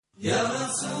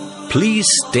Please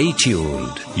stay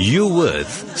tuned. You're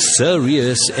with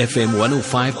Sirius FM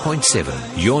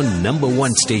 105.7, your number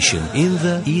one station in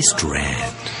the East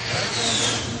Rand.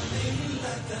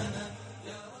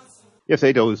 Yes,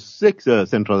 8:06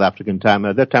 Central African time,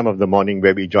 at that time of the morning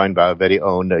where we joined by our very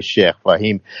own Shaykh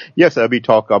Faheem. Yes, we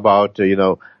talk about,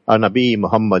 our Nabi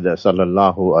Muhammad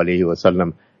sallallahu alayhi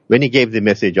wasallam. When he gave the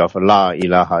message of La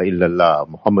ilaha illallah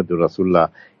Muhammadur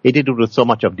Rasulullah, he did it with so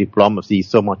much of diplomacy,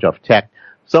 so much of tact,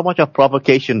 so much of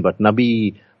provocation, but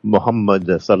Nabi Muhammad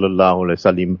sallallahu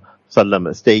alayhi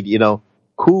wasallam stayed,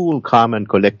 cool, calm and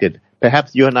collected.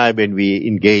 Perhaps you and I, when we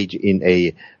engage in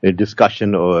a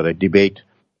discussion or a debate,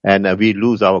 and we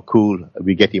lose our cool,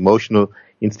 we get emotional,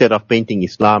 instead of painting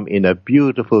Islam in a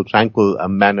beautiful, tranquil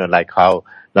manner like how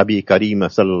Nabi Kareem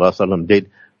sallallahu alaihi wasallam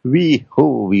did,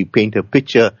 we paint a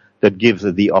picture that gives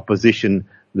the opposition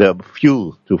the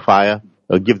fuel to fire,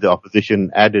 or give the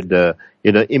opposition added,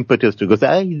 impetus to go say,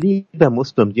 hey, leave the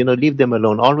Muslims, leave them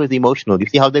alone, always emotional. You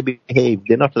see how they behave,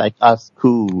 they're not like us,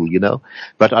 cool,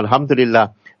 But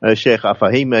Alhamdulillah, Shaykh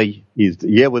Faheem is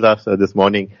here with us this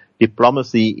morning.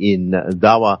 Diplomacy in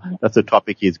Dawah, that's the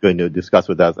topic he's going to discuss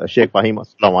with us. Shaykh Faheem,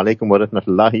 assalamu alaikum wa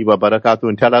rahmatullahi wa barakatuh,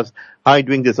 and tell us how you're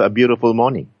doing this beautiful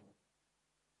morning.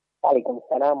 Alaikum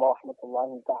salam wa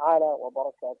rahmatullahi ta'ala wa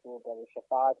barakatuh, Brother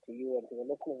Shafat, to you and to the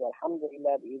listeners.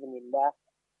 Alhamdulillah, bi'idhnillah,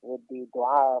 with the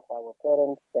dua of our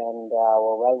parents and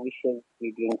our well-wishers,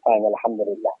 we're doing fine,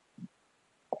 alhamdulillah.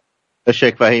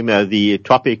 Shaykh Faheem, the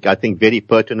topic, I think, very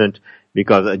pertinent,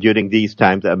 because during these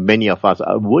times, many of us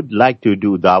would like to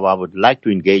do dawah, would like to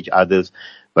engage others,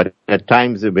 but at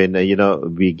times when,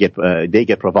 they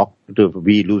get provocative,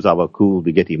 we lose our cool,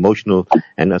 we get emotional,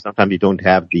 and sometimes we don't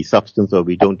have the substance, or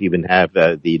we don't even have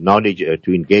the knowledge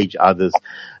to engage others.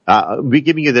 We're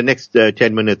giving you the next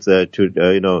 10 minutes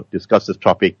to, discuss this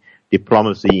topic,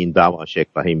 diplomacy in dawah,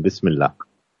 Shaykh Faheem. Bismillah.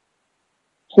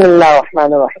 Bismillah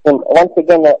ar-Rahman ar-Rahim. Once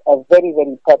again, a very,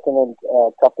 very pertinent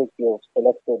topic you've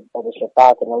selected, Brother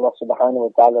Shafat, and Allah subhanahu wa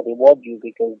ta'ala reward you,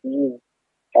 because these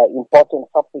important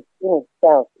topics in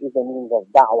itself is a means of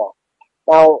da'wah.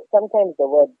 Now, sometimes the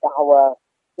word da'wah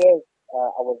scares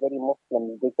our very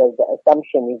Muslims, because the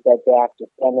assumption is that they have to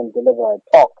stand and deliver a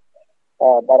talk.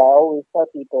 But I always tell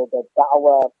people that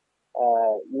da'wah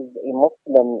is a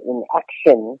Muslim in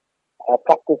action,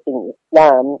 practicing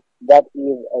Islam. That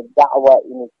is a da'wah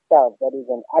in itself. That is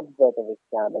an advert of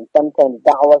Islam. And sometimes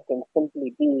da'wah can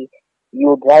simply be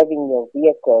you driving your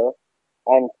vehicle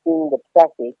and seeing the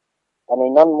traffic, and a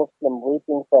non-Muslim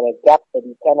waiting for a gap that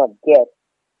he cannot get,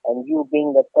 and you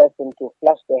being the person to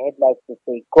flash the headlights to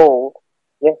say go,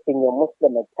 dressed in your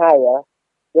Muslim attire,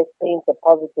 just paints a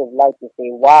positive light to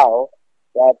say wow,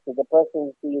 that the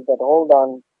person sees that, hold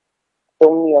on,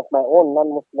 so many of my own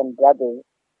non-Muslim brothers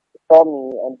saw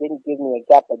me and didn't give me a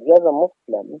gap, but here's a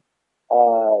Muslim,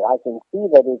 I can see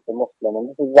that it's a Muslim, and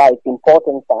this is why it's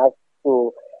important for us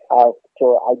to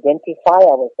identify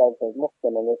ourselves as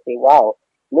Muslim, and they say, wow,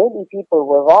 maybe people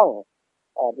were wrong,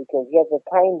 because here's a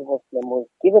kind Muslim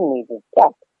who's given me this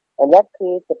gap, and that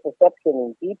creates a perception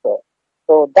in people.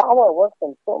 So da'wah works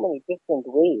in so many different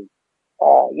ways.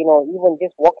 Even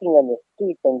just walking on the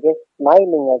streets and just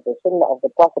smiling as the sunnah of the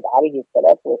Prophet alayhi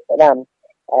salatu wasalam,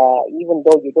 even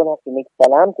though you don't have to make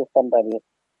salam to somebody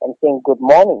and saying good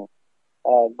morning,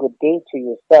 good day to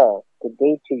you, sir, good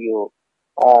day to you,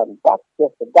 that's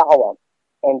just a da'wah,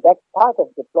 and that's part of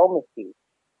diplomacy.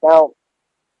 Now,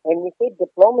 when we say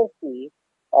diplomacy,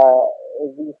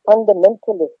 the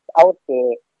fundamentalists out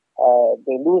there,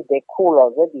 they lose their cool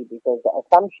already, because the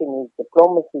assumption is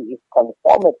diplomacy is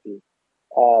conformity.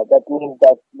 That means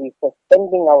that we're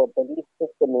suspending our belief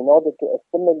system in order to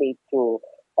assimilate to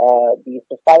the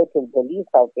societal beliefs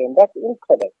out there, and that's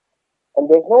incorrect. And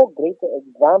there's no greater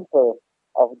example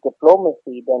of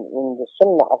diplomacy than in the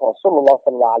sunnah of Rasulullah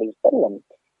sallallahu alaihi wasallam.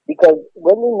 Because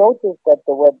when we notice that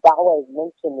the word da'wah is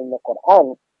mentioned in the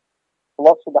Quran,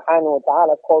 Allah subhanahu wa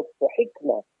ta'ala calls for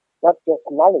hikmah, not just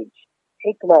knowledge.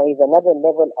 Hikmah is another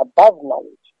level above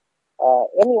knowledge.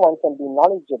 Anyone can be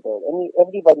knowledgeable,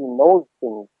 everybody knows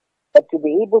things, but to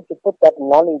be able to put that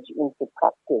knowledge into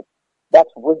practice, that's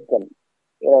wisdom.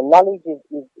 Knowledge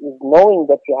is knowing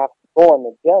that you have to go on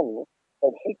a journey,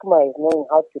 but hikmah is knowing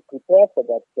how to prepare for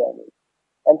that journey.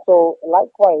 And so,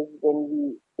 likewise, when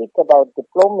we speak about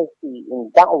diplomacy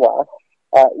in da'wah,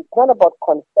 it's not about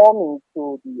conforming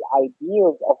to the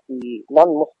ideals of the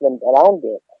non-Muslims around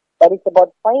there, but it's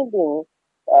about finding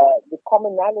the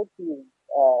commonalities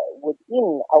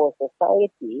within our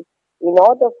society in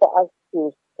order for us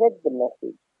to spread the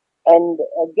message. And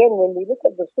again, when we look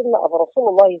at the sunnah of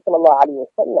Rasulullah sallallahu alaihi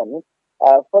wasallam,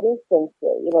 For instance,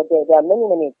 there are many,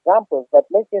 many examples, but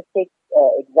let's just take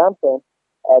example,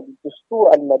 the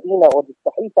Dustur al-Madina or the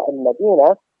Sahifa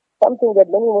al-Madina, something that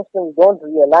many Muslims don't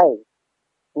realize,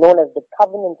 known as the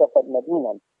Covenant of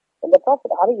al-Madina. When the Prophet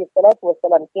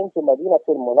ﷺ came to Madinah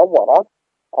al-Munawwara,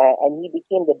 and he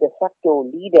became the de facto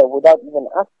leader without even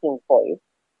asking for it,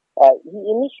 he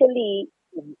initially,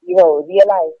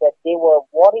 realized that they were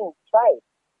warring tribes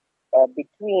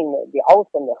between the Aus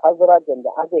and the Khazraj and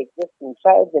the other existing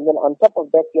tribes, and then on top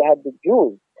of that you had the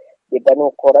Jews, the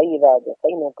Banu Qurayza, the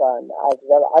Qaynuqa, and as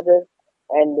well others,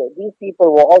 and these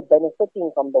people were all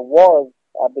benefiting from the wars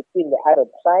between the Arab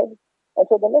tribes. And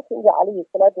so the Messenger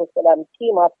ﷺ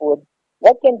came up with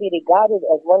what can be regarded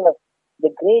as one of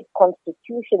the great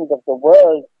constitutions of the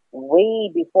world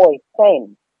way before its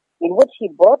time, in which he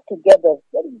brought together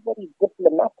very, very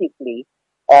diplomatically,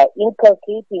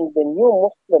 inculcating the new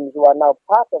Muslims who are now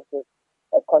part of this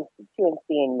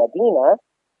constituency in Medina,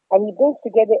 and he brings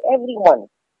together everyone,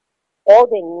 all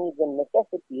their needs and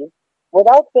necessities,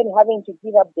 without them having to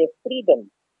give up their freedom.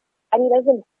 And he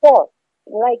doesn't force,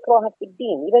 like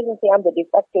Rohafiddin. He doesn't say, I'm the de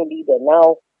facto leader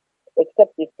now,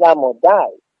 accept Islam or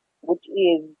die, which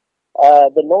is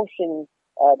the notion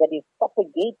that is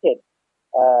propagated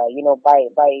by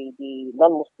the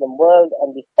non-Muslim world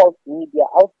and the false media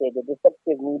out there, the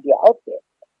deceptive media out there.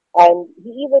 And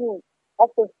he even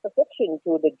offers protection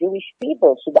to the Jewish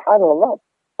people, subhanAllah.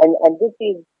 And this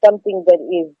is something that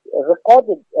is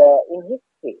recorded in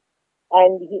history.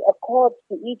 And he accords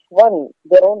to each one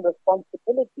their own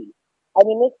responsibility. And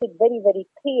he makes it very, very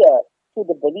clear to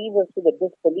the believers, to the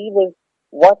disbelievers,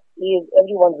 what is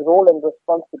everyone's role and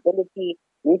responsibility,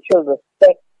 mutual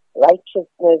respect,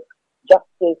 righteousness,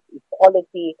 justice,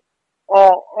 equality.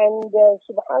 And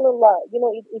subhanAllah,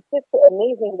 it's just so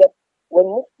amazing that when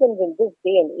Muslims in this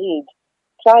day and age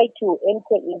try to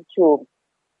enter into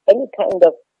any kind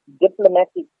of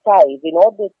diplomatic ties in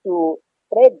order to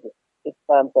spread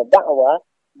Islam for da'wah,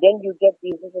 then you get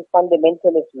these little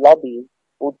fundamentalist lobbies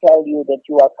who tell you that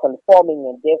you are conforming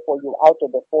and therefore you're out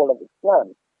of the fold of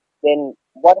Islam. Then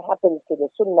what happens to the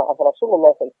Sunnah of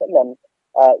Rasulullah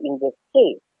in this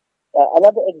case?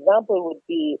 Another example would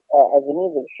be as a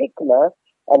means of hikmah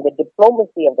and the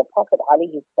diplomacy of the Prophet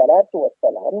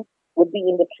ﷺ would be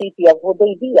in the Treaty of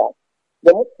Hudaybiyah.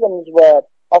 The Muslims were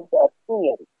of the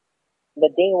opinion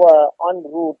that they were en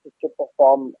route to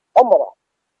perform Umrah,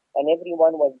 and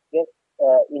everyone was just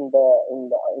in the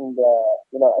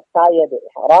attire, the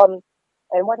ihram.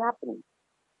 And what happened?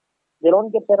 They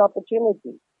don't get that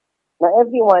opportunity. Now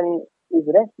everyone is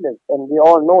restless, and we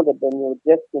all know that when you're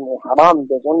just in ihram,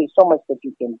 there's only so much that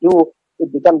you can do.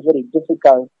 It becomes very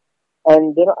difficult,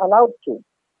 and they're not allowed to.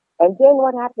 And then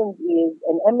what happens is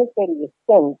an emissary is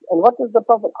sent, and what does the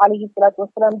Prophet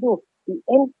ﷺ do? He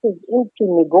enters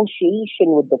into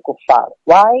negotiation with the kuffar.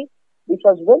 Why?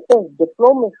 Because when there's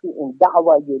diplomacy in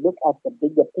da'wah, you look at the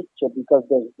bigger picture because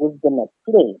there's wisdom at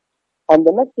play. And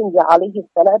the Messenger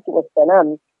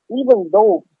ﷺ, even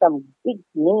though some big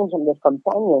names of the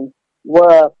companions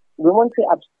were, we won't say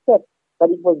upset,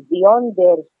 but it was beyond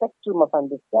their spectrum of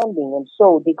understanding, and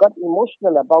so they got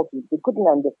emotional about it. They couldn't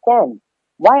understand.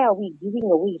 Why are we giving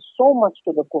away so much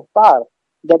to the kuffar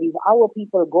that if our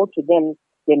people go to them,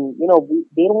 then, they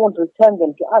don't want to return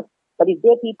them to us. But if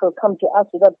their people come to us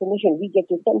without permission, we get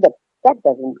to send them. That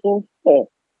doesn't seem fair.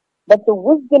 But the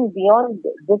wisdom beyond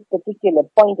this particular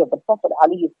point of the Prophet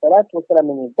ﷺ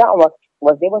in his da'wah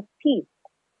was there was peace.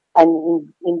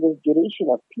 And in this duration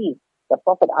of peace, the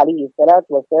Prophet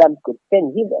ﷺ could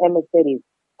send his emissaries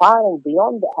far and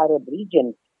beyond the Arab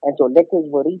region. And so letters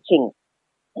were reaching,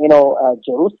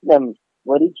 Jerusalem,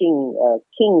 were reaching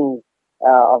kings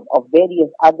of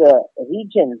various other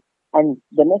regions. And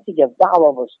the message of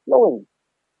da'wah was flowing.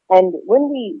 And when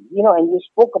we, and you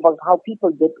spoke about how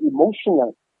people get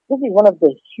emotional, this is one of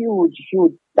the huge,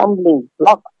 huge stumbling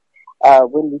blocks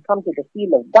when we come to the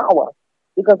field of da'wah.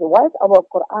 Because whilst our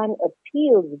Quran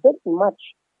appeals very much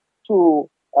to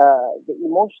the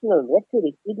emotional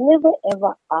rhetoric, it never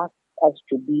ever asks us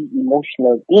to be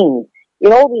emotional beings.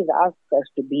 It always asks us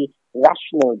to be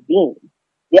rational beings.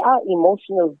 There are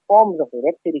emotional forms of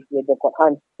rhetoric where the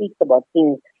Quran speaks about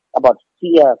things, about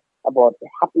fear, about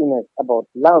happiness, about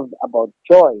love, about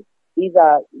joy. These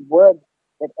are words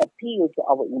that appeal to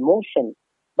our emotion.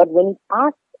 But when it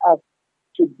asks us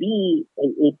to be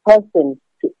a person,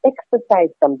 to exercise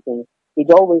something,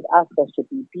 it always asks us to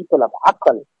be people of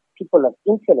aql, people of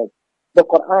intellect. The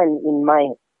Quran, in my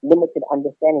limited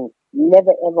understanding,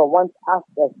 never ever once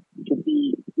asked us to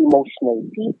be emotional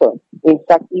people. In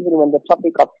fact, even when the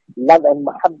topic of love and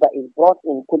mahabba is brought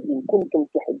in, قُلْ إِن كُنْتُمْ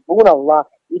تُحِبُّونَ اللَّهَ,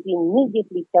 it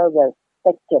immediately tells us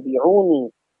فَاتَّبِعُونِي.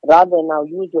 Rather now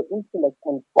use your intellect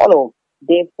and follow.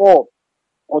 Therefore,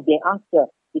 or thereafter,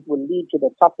 it will lead to the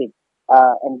topic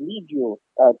and lead you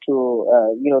to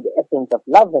the essence of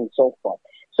love and so forth.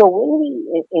 So when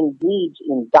we engage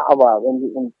in da'wah, when we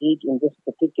engage in this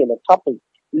particular topic,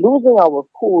 losing our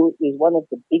cool is one of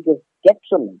the biggest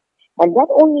detriments. And that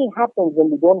only happens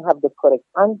when we don't have the correct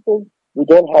answers, we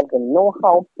don't have the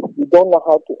know-how, we don't know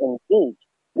how to engage.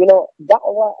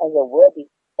 Da'wah as a word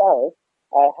itself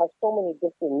has so many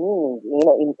different meanings.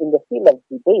 In the field of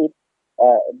debate,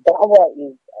 da'wah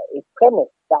is a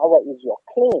premise, da'wah is your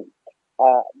claim.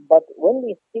 But when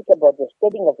we speak about the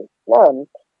spreading of Islam,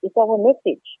 it's our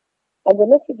message. And the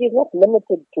message is not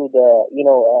limited to the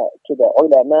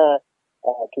ulama,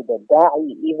 to the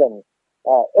da'i even.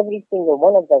 Every single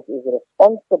one of us is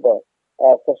responsible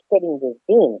for spreading this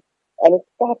deen. And it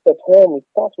starts at home, it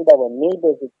starts with our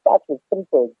neighbors, it starts with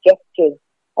simple gestures.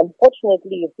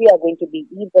 Unfortunately, if we are going to be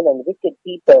evil and wicked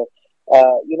people,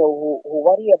 who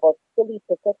worry about silly,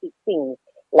 pathetic things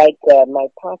like my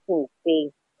passing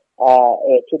space,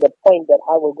 to the point that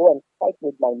I will go and fight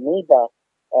with my neighbor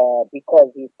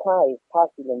because his car is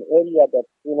parked in an area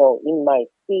that's, in my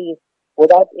space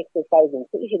without exercising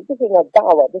patience. This is not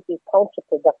da'wah, this is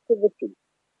counterproductivity.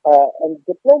 And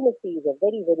diplomacy is a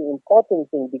very, very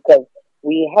important thing because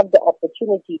we have the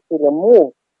opportunity to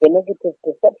remove the negative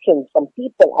perceptions from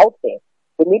people out there.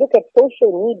 When we look at social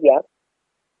media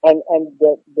and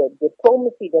the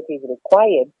diplomacy that is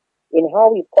required in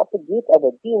how we propagate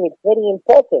our deen, it's very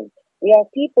important. We have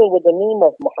people with the name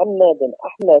of Muhammad and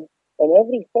Ahmed, and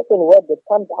every second word that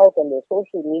comes out on their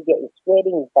social media is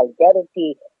swearing,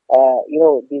 vulgarity,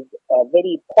 these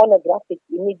very pornographic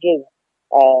images,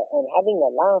 and having a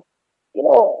laugh,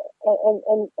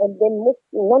 and then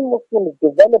non-Muslims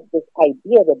develop this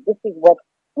idea that this is what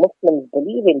Muslims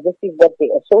believe in, this is what they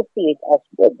associate us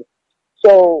with.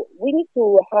 So we need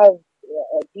to have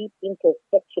a deep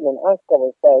introspection and ask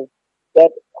ourselves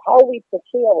that how we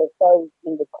portray ourselves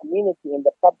in the community, in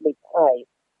the public eye,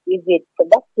 is it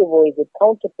productive or is it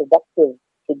counterproductive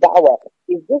to da'wah?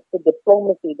 Is this the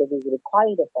diplomacy that is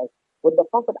required of us? Would the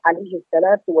Prophet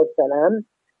ﷺ,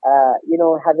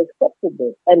 have accepted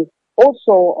this? And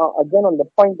also, again, on the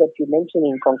point that you mentioned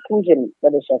in conclusion,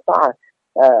 Brother Shafa'ah,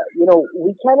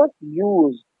 we cannot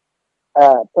use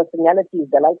personalities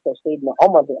the likes of Sayyidina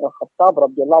Umar bin al-Khattab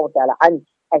radiallahu ta'ala an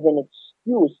as an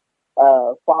excuse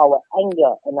for our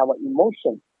anger and our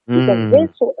emotion. Because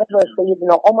wheresoever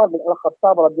Sayyidina Umar bin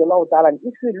al-Khattab radiallahu ta'ala an,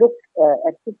 if you look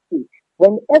at history,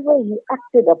 whenever he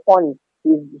acted upon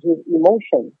his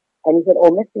emotions, and he said, "O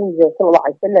Messenger sallallahu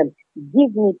alaihi wasallam,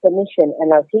 give me permission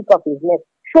and I'll take off his neck."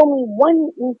 Show me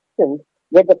one instance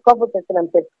where the Prophet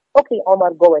ﷺ said, "Okay,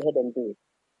 Omar, go ahead and do it."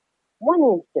 One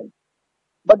instance.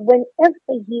 But whenever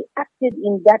he acted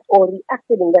in that or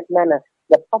reacted in that manner,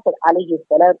 the Prophet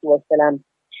ﷺ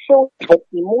showed that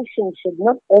emotion should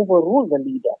not overrule the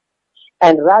leader.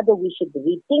 And rather we should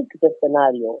rethink the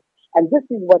scenario. And this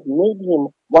is what made him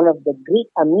one of the great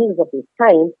amirs of his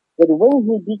time, that when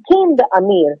he became the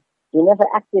amir, he never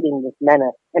acted in this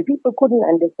manner. And people couldn't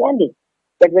understand it.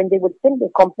 That when they would send their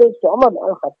complaints to Umar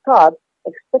al-Khattab,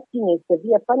 expecting a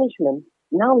severe punishment,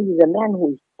 now he's a man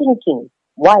who is thinking.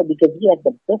 Why? Because he had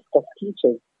the best of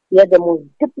teachers. He had the most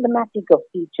diplomatic of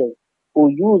teachers who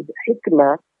used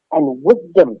hikmah and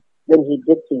wisdom when he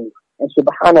did things. And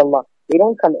subhanallah, they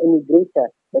don't come any greater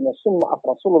than the sunnah of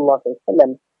Rasulullah sallallahu alaihi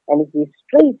wasallam. And if we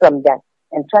stray from that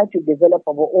and try to develop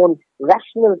our own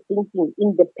rational thinking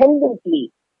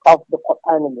independently of the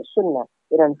Quran and the Sunnah,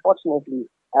 then unfortunately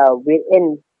we're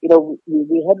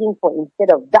heading for, instead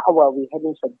of da'wah, we're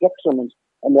heading for detriment.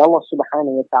 And may Allah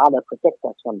subhanahu wa ta'ala protect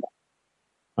us from that.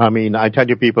 I mean, I tell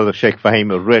you, people, Shaykh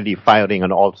Faheem are really firing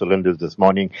on all cylinders this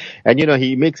morning. And,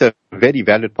 he makes a very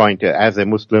valid point as a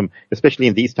Muslim, especially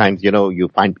in these times, you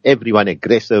find everyone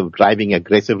aggressive, driving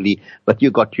aggressively, but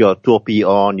you got your topi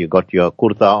on, you got your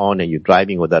kurta on, and you're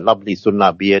driving with a lovely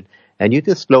sunnah beard. And you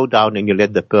just slow down and you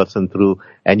let the person through,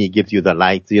 and he gives you the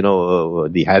lights,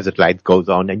 the hazard lights goes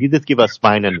on, and you just give a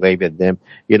smile and wave at them,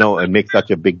 and make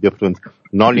such a big difference.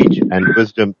 Knowledge and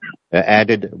wisdom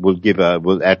added will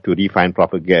add to refined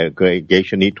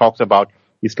propagation. He talks about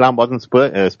Islam wasn't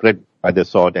spread by the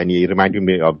sword, and he reminded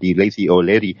me of the Lacy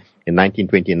O'Leary in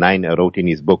 1929 wrote in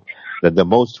his book that the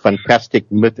most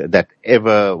fantastic myth that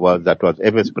was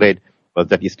ever spread was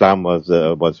that Islam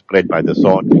was spread by the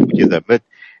sword, which is a myth.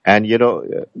 And,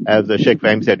 as Shaykh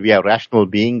Faheem said, we are rational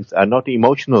beings, are not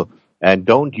emotional, and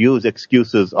don't use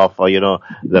excuses of,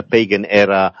 the pagan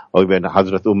era, or when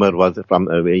Hazrat Umar was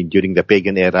during the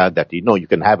pagan era, that, you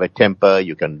can have a temper,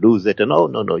 you can lose it. And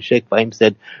no. Shaykh Faheem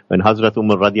said when Hazrat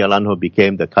Umar radiallahu anhu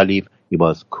became the caliph, He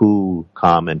was cool,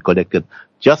 calm, and collected,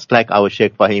 just like our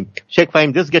Shaykh Faheem. Shaykh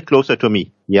Faheem, just get closer to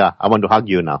me. Yeah, I want to hug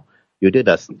you now. You did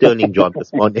a sterling job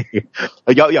this morning.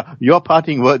 Your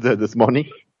parting words this morning.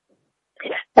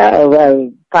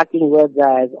 Well, parting words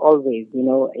are, as always,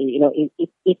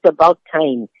 it's about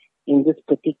time in this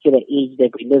particular age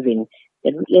that we live in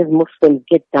that we as Muslims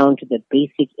get down to the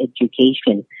basic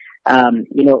education.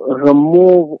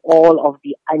 Remove all of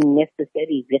the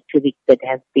unnecessary rhetoric that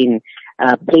has been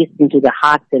placed into the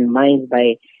hearts and minds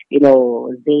by,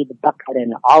 Zayd, Bakr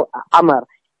and Amr,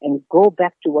 and go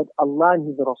back to what Allah and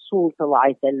His Rasul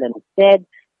ﷺ said.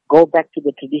 Go back to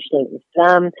the traditional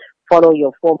Islam, follow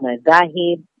your four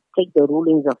madhahib, take the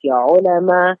rulings of your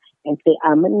ulama, and say,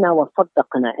 Amanna wa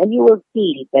saddaqna. And you will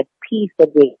see that peace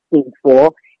that we're looking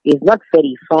for is not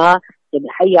very far. That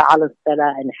hayya ala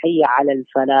salah and hayya ala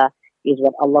al-falah is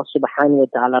what Allah subhanahu wa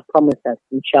ta'ala promised us.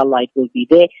 Inshallah, it will be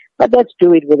there. But let's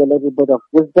do it with a little bit of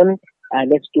wisdom.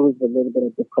 Let's do it with a little bit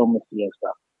of diplomacy as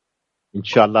well.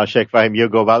 Inshallah, Shaykh Faheem, you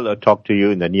go well. I'll talk to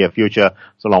you in the near future.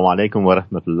 Assalamu alaikum wa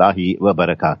rahmatullahi wa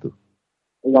barakatuh.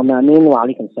 Allahumma ameen wa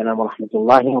alaikum salam wa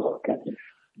rahmatullahi wa barakatuh.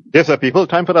 Yes, sir, people,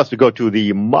 time for us to go to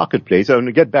the marketplace. And when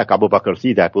we get back, Abu Bakr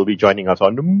Sidat will be joining us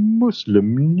on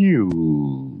Muslim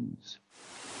News.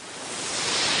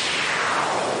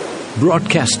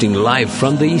 Broadcasting live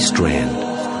from the East End.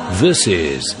 This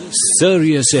is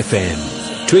Sirius FM.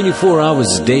 24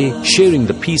 hours a day, sharing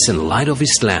the peace and light of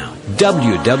Islam.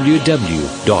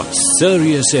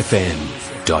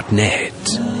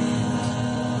 www.siriusfm.net